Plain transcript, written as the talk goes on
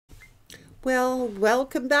Well,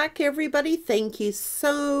 welcome back, everybody. Thank you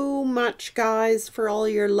so much, guys, for all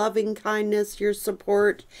your loving kindness, your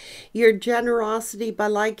support, your generosity by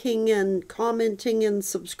liking and commenting and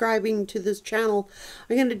subscribing to this channel.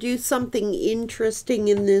 I'm going to do something interesting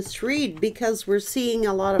in this read because we're seeing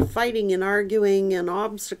a lot of fighting and arguing and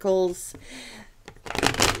obstacles.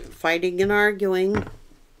 Fighting and arguing.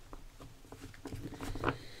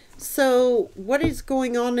 So, what is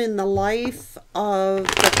going on in the life of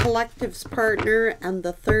the collective's partner and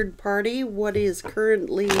the third party? What is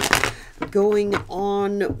currently going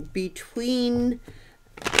on between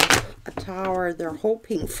a tower? They're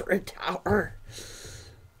hoping for a tower.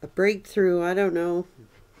 A breakthrough, I don't know.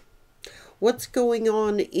 What's going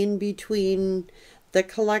on in between the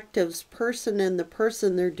collective's person and the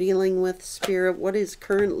person they're dealing with, Spirit? What is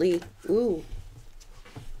currently... Ooh.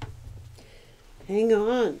 Hang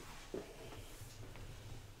on.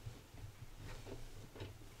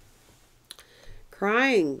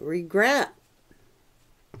 Crying, regret.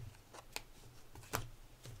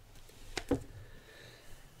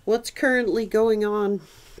 What's currently going on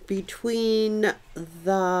between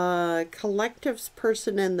the collective's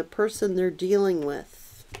person and the person they're dealing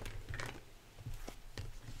with?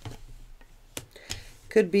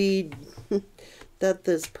 Could be that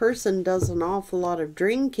this person does an awful lot of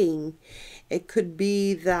drinking. It could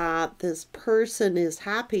be that this person is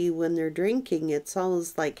happy when they're drinking. It's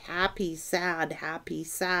always like happy, sad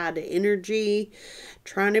energy.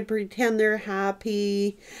 Trying to pretend they're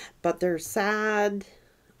happy, but they're sad.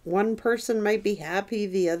 One person might be happy,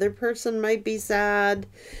 the other person might be sad.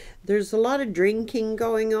 There's a lot of drinking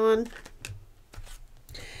going on.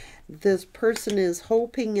 This person is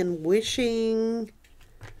hoping and wishing.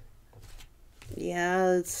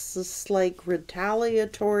 Yeah, it's just like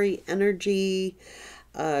retaliatory energy,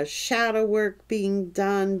 shadow work being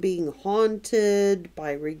done, being haunted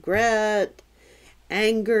by regret,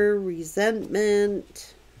 anger,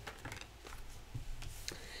 resentment,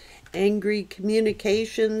 angry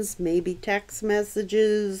communications, maybe text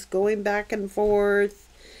messages going back and forth.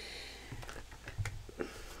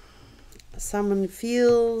 Someone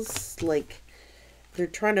feels like they're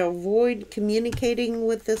trying to avoid communicating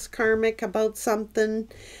with this karmic about something.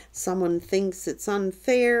 Someone thinks it's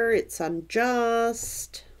unfair, it's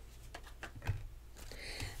unjust.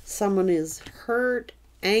 Someone is hurt,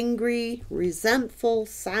 angry, resentful,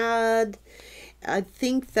 sad. I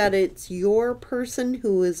think that it's your person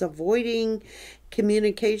who is avoiding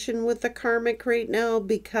communication with the karmic right now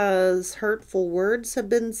because hurtful words have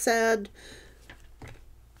been said.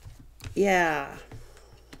 Yeah.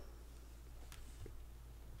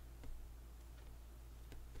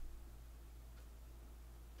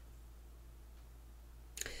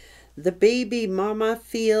 The baby mama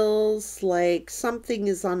feels like something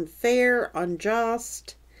is unfair,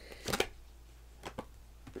 unjust,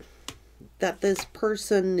 that this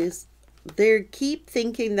person is, they keep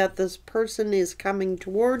thinking that this person is coming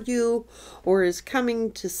toward you or is coming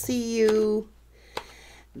to see you.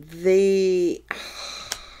 Their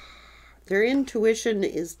intuition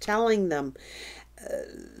is telling them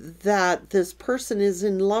that this person is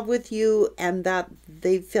in love with you and that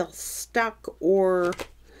they feel stuck, or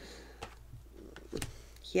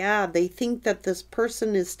yeah, they think that this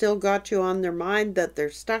person has still got you on their mind, that they're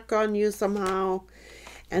stuck on you somehow,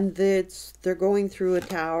 and that they're going through a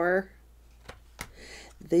tower.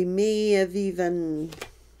 They may have even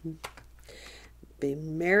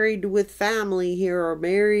been married with family here or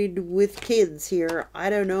married with kids here. I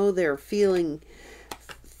don't know. They're thinking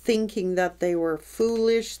that they were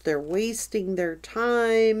foolish. They're wasting their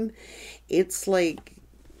time. It's like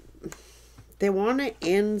they want to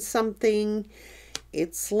end something.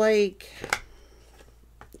 It's like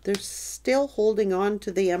they're still holding on to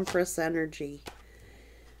the Empress energy.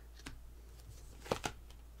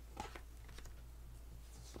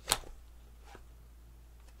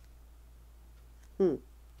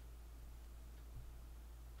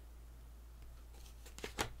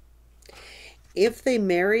 If they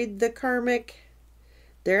married the karmic,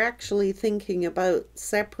 they're actually thinking about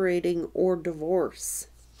separating or divorce.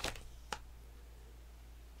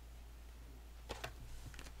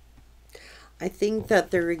 I think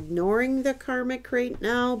that they're ignoring the karmic right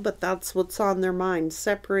now, but that's what's on their mind,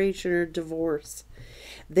 separation or divorce.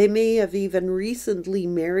 They may have even recently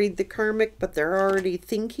married the karmic, but they're already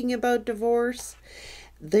thinking about divorce.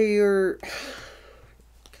 Because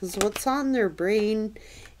what's on their brain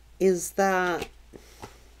is that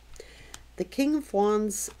the King of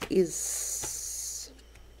Wands is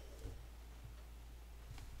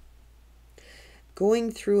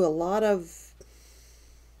going through a lot of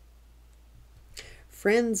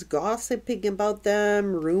friends gossiping about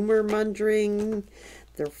them, rumor mongering.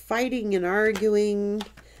 They're fighting and arguing.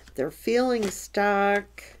 They're feeling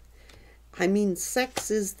stuck. I mean, sex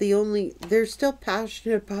is the only... They're still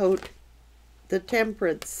passionate about the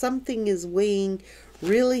temperance. Something is weighing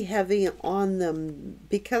really heavy on them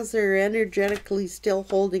because they're energetically still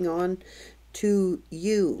holding on to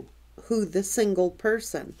you, who the single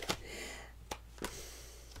person.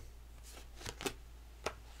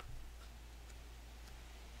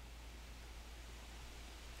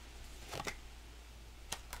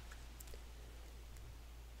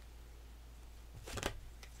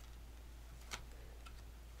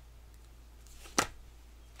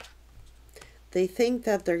 They think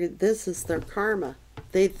that this is their karma.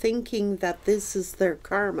 They're thinking that this is their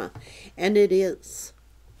karma, and it is.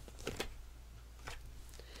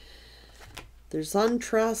 There's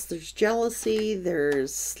untrust, there's jealousy,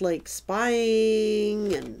 there's like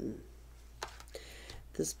spying, and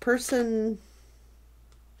this person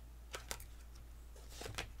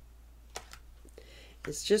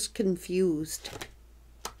is just confused.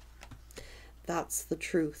 That's the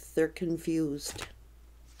truth. They're confused.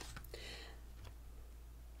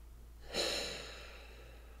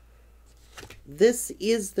 This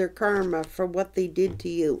is their karma for what they did to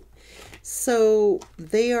you. So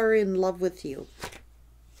they are in love with you.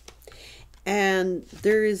 And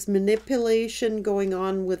there is manipulation going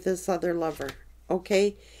on with this other lover.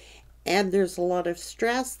 Okay? And there's a lot of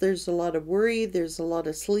stress. There's a lot of worry. There's a lot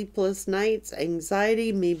of sleepless nights,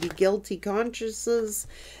 anxiety, maybe guilty consciences.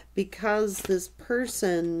 Because this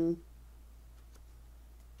person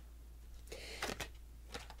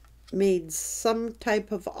made some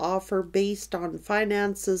type of offer based on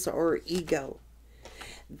finances or ego.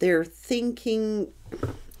 They're thinking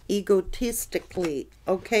egotistically,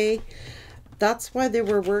 okay? That's why they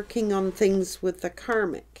were working on things with the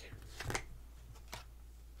karmic.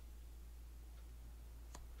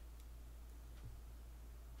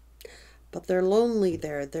 But they're lonely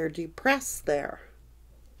there. They're depressed there.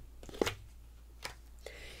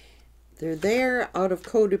 They're there out of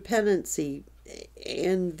codependency.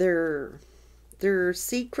 And their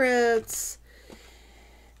secrets,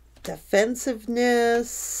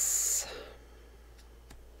 defensiveness,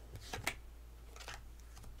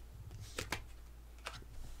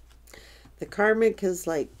 the karmic is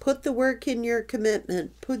like, put the work in your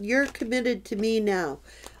commitment. You're committed to me now.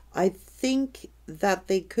 I think that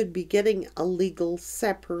they could be getting a legal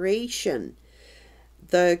separation.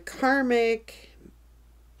 The karmic...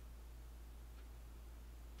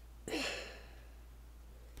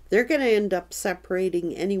 They're going to end up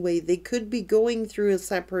separating anyway. They could be going through a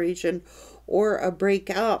separation or a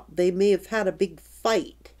breakup. They may have had a big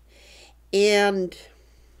fight. And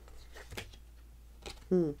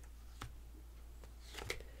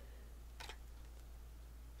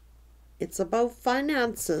it's about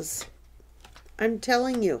finances. I'm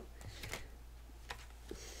telling you.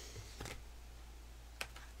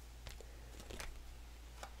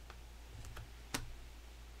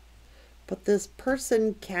 But this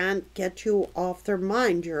person can't get you off their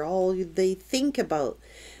mind. You're all they think about.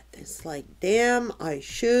 It's like, damn, I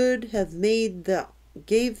should have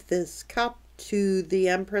gave this cup to the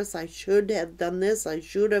Empress. I should have done this. I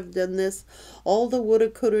should have done this. All the woulda,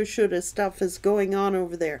 coulda, shoulda stuff is going on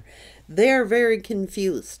over there. They're very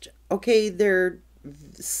confused. Okay, they're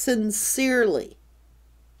sincerely,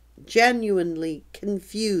 genuinely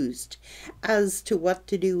confused as to what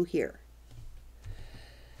to do here.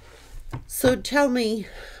 So tell me,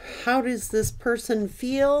 how does this person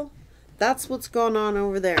feel? That's what's going on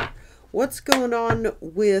over there. What's going on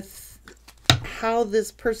with how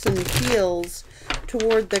this person feels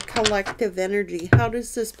toward the collective energy? How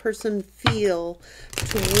does this person feel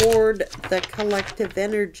toward the collective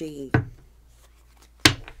energy?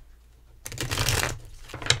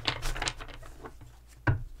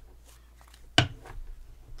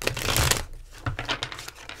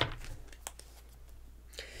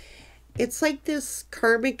 It's like this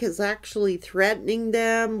karmic is actually threatening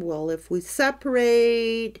them. Well, if we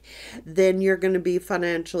separate, then you're going to be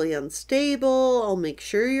financially unstable. I'll make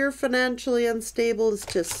sure you're financially unstable. It's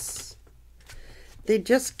just, they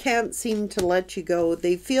just can't seem to let you go.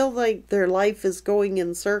 They feel like their life is going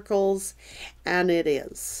in circles, and it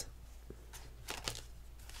is.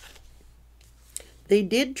 They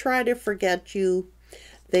did try to forget you.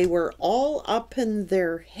 They were all up in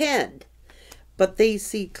their head. But they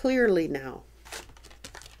see clearly now.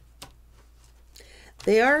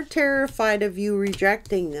 They are terrified of you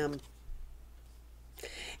rejecting them.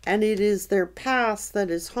 And it is their past that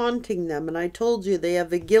is haunting them. And I told you they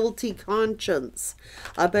have a guilty conscience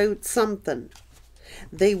about something.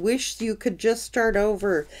 They wish you could just start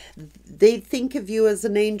over. They think of you as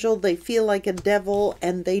an angel. They feel like a devil,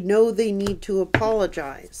 and they know they need to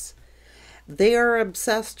apologize. They are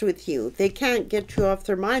obsessed with you. They can't get you off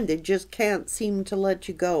their mind. They just can't seem to let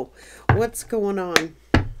you go. What's going on?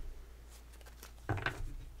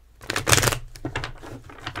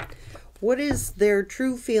 What is their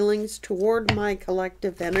true feelings toward my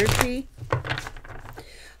collective energy?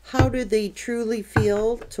 How do they truly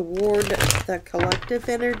feel toward the collective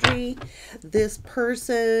energy? This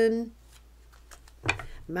person,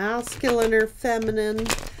 masculine or feminine,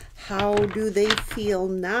 how do they feel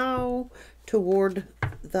now toward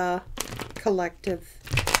the collective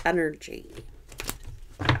energy?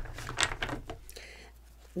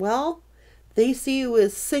 Well, they see you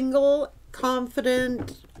as single,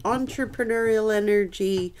 confident, entrepreneurial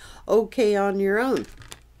energy, okay on your own.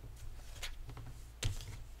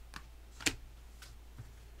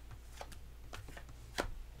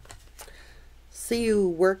 See you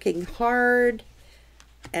working hard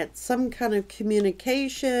at some kind of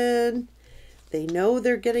communication. They know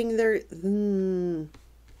they're getting their...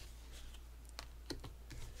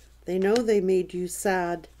 They know they made you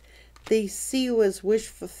sad. They see you as wish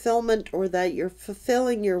fulfillment, or that you're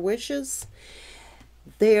fulfilling your wishes.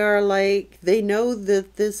 They are like, they know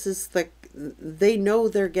that this is the... They know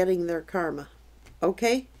they're getting their karma.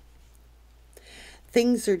 Okay?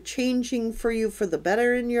 Things are changing for you for the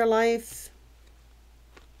better in your life.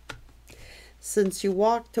 Since you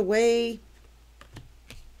walked away,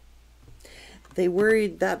 they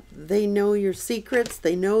worried that they know your secrets.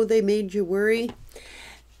 They know they made you worry.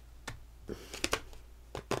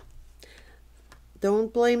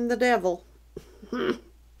 Don't blame the devil.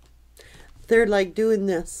 They're like doing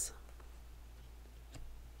this.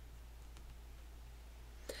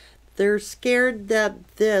 They're scared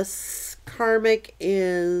that this karmic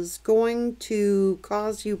is going to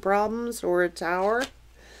cause you problems or a tower.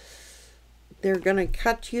 They're going to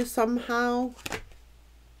cut you somehow.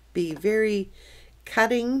 Be very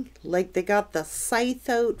cutting, like they got the scythe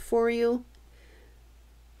out for you.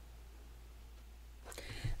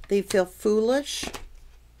 They feel foolish.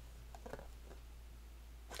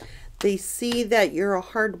 They see that you're a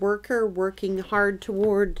hard worker, working hard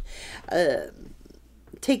toward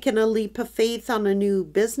taking a leap of faith on a new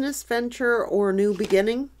business venture or a new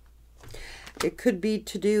beginning. It could be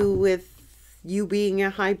to do with you being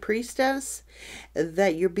a high priestess,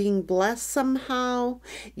 that you're being blessed somehow.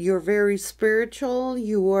 You're very spiritual.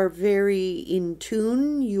 You are very in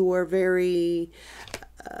tune. You are very...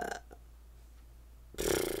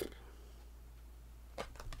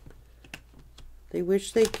 They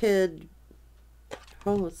wish they could...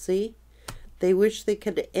 Oh, see? They wish they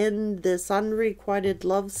could end this unrequited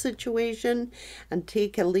love situation and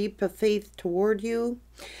take a leap of faith toward you.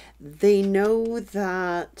 They know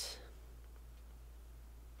that...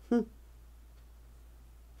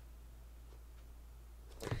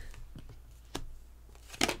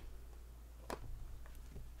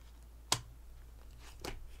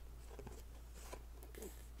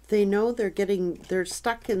 They know they're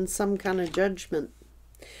stuck in some kind of judgment.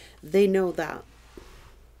 They know that.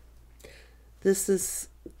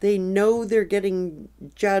 They know they're getting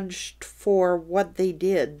judged for what they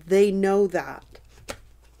did. They know that.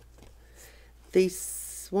 They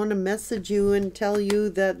want to message you and tell you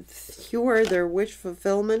that you are their wish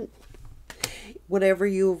fulfillment. Whatever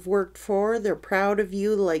you've worked for, they're proud of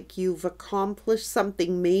you, like you've accomplished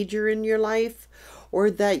something major in your life, or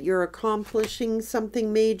that you're accomplishing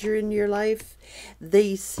something major in your life.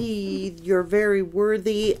 They see you're very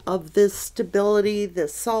worthy of this stability,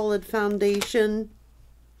 this solid foundation.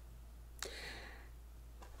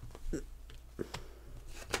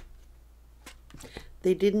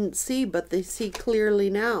 They didn't see, but they see clearly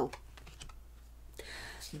now.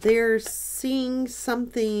 They're seeing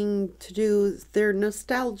something to do, they're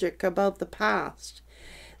nostalgic about the past.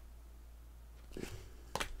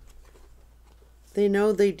 They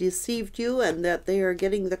know they deceived you and that they are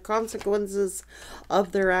getting the consequences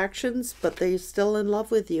of their actions, but they're still in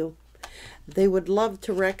love with you. They would love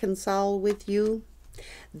to reconcile with you.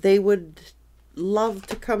 They would love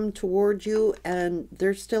to come toward you, and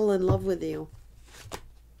they're still in love with you.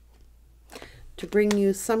 To bring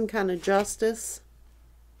you some kind of justice.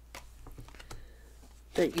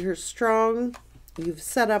 That you're strong. You've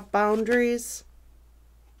set up boundaries.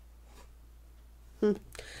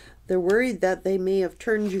 They're worried that they may have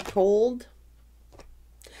turned you cold,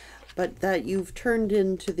 but that you've turned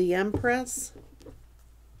into the Empress.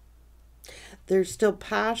 They're still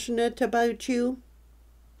passionate about you,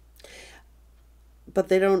 but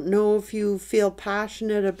they don't know if you feel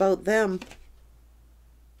passionate about them.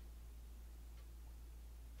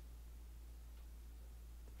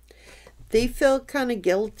 They feel kind of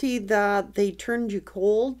guilty that they turned you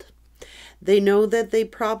cold. They know that they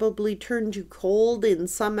probably turned you cold in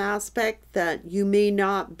some aspect, that you may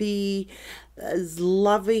not be as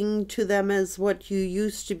loving to them as what you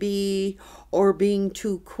used to be, or being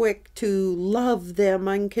too quick to love them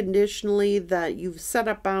unconditionally, that you've set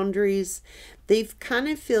up boundaries. They kind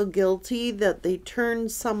of feel guilty that they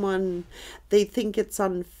turned someone, they think it's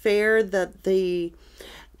unfair that they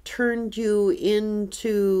turned you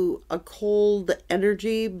into a cold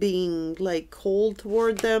energy, being like cold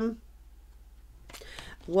toward them.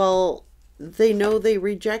 Well, they know they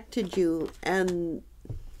rejected you, and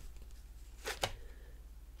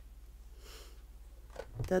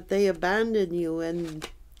that they abandoned you, and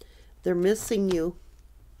they're missing you.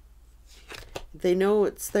 They know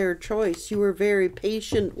it's their choice. You were very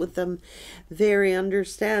patient with them, very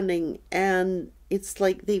understanding, and it's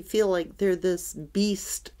like they feel like they're this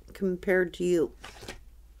beast compared to you.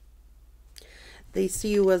 They see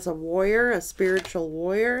you as a warrior, a spiritual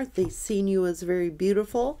warrior. They've seen you as very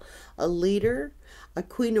beautiful, a leader, a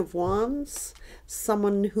queen of wands,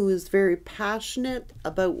 someone who is very passionate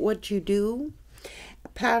about what you do,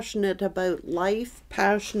 passionate about life,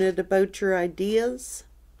 passionate about your ideas.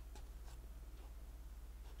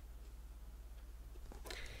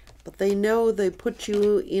 But they know they put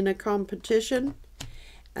you in a competition,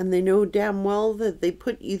 and they know damn well that they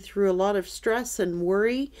put you through a lot of stress and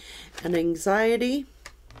worry and anxiety.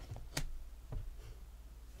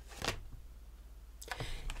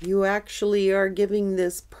 You actually are giving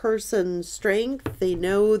this person strength. They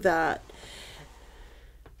know that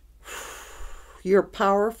you're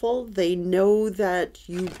powerful. They know that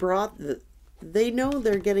you brought they know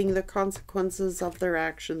they're getting the consequences of their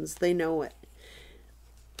actions. They know it.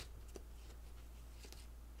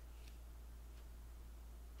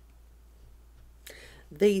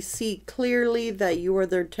 They see clearly that you are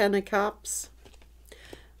their 10 of Cups.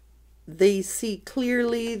 They see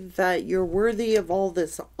clearly that you're worthy of all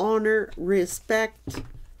this honor, respect.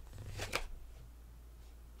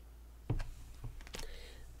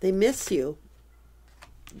 They miss you.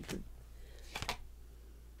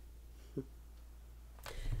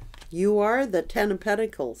 You are the 10 of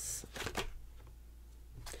Pentacles.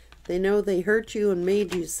 They know they hurt you and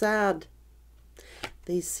made you sad.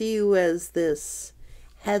 They see you as this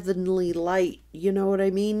heavenly light, you know what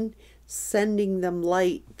I mean? Sending them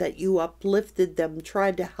light, that you uplifted them,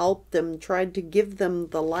 tried to help them, tried to give them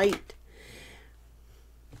the light.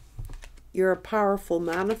 You're a powerful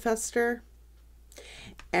manifester,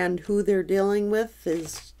 and who they're dealing with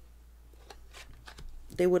is,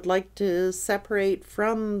 they would like to separate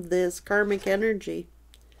from this karmic energy.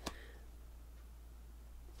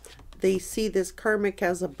 They see this karmic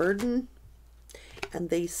as a burden,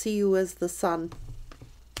 and they see you as the sun.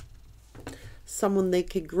 Someone they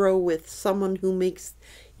could grow with, someone who makes,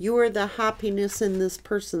 you are the happiness in this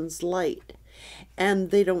person's light. And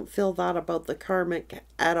they don't feel that about the karmic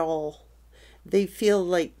at all. They feel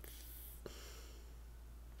like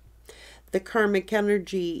the karmic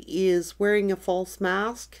energy is wearing a false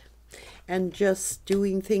mask and just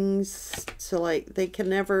doing things so like they can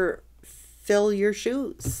never fill your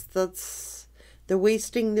shoes. They're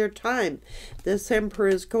wasting their time. This Emperor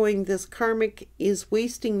is going, this karmic is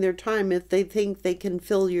wasting their time if they think they can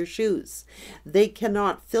fill your shoes. They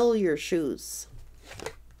cannot fill your shoes.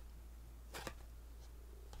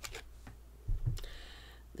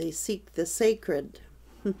 They seek the sacred.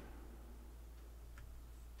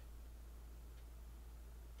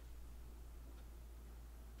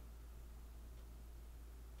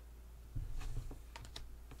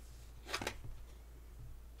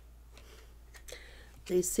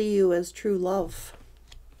 They see you as true love.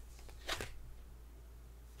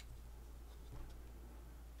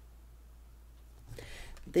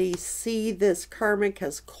 They see this karmic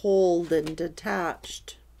as cold and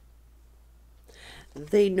detached.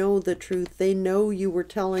 They know the truth. They know you were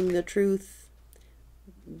telling the truth.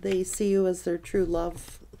 They see you as their true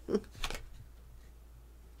love.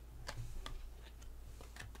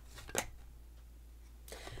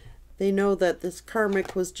 They know that this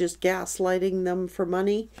karmic was just gaslighting them for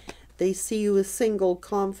money. They see you as single,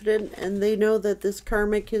 confident, and they know that this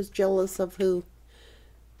karmic is jealous of who?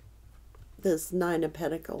 This 9 of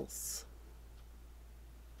Pentacles.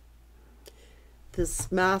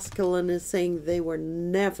 This masculine is saying they will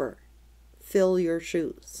never fill your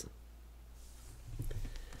shoes.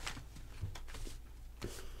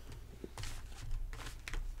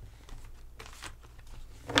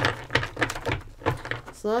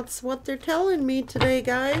 So that's what they're telling me today,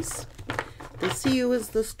 guys. They see you as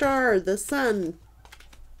the star, the sun.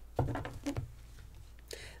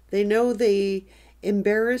 They know they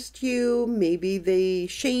embarrassed you, maybe they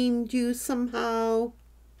shamed you somehow,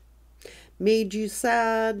 made you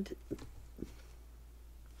sad.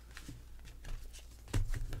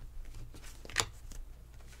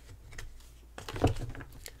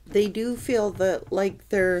 They do feel that like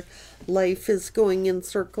their life is going in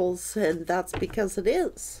circles, and that's because it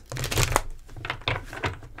is.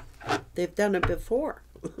 They've done it before.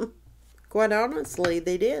 Quite honestly,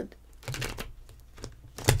 they did.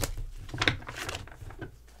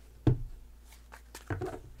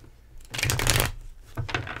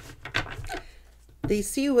 They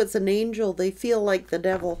see you as an angel. They feel like the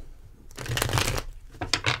devil.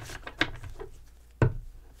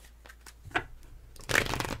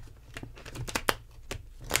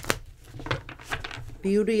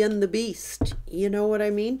 Beauty and the Beast. You know what I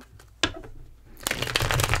mean?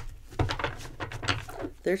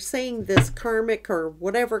 They're saying this karmic or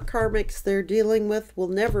whatever karmics they're dealing with will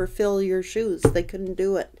never fill your shoes. They couldn't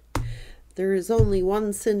do it. There is only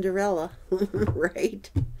one Cinderella, right?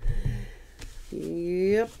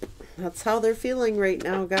 Yep. That's how they're feeling right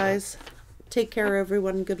now, guys. Take care,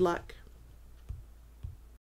 everyone. Good luck.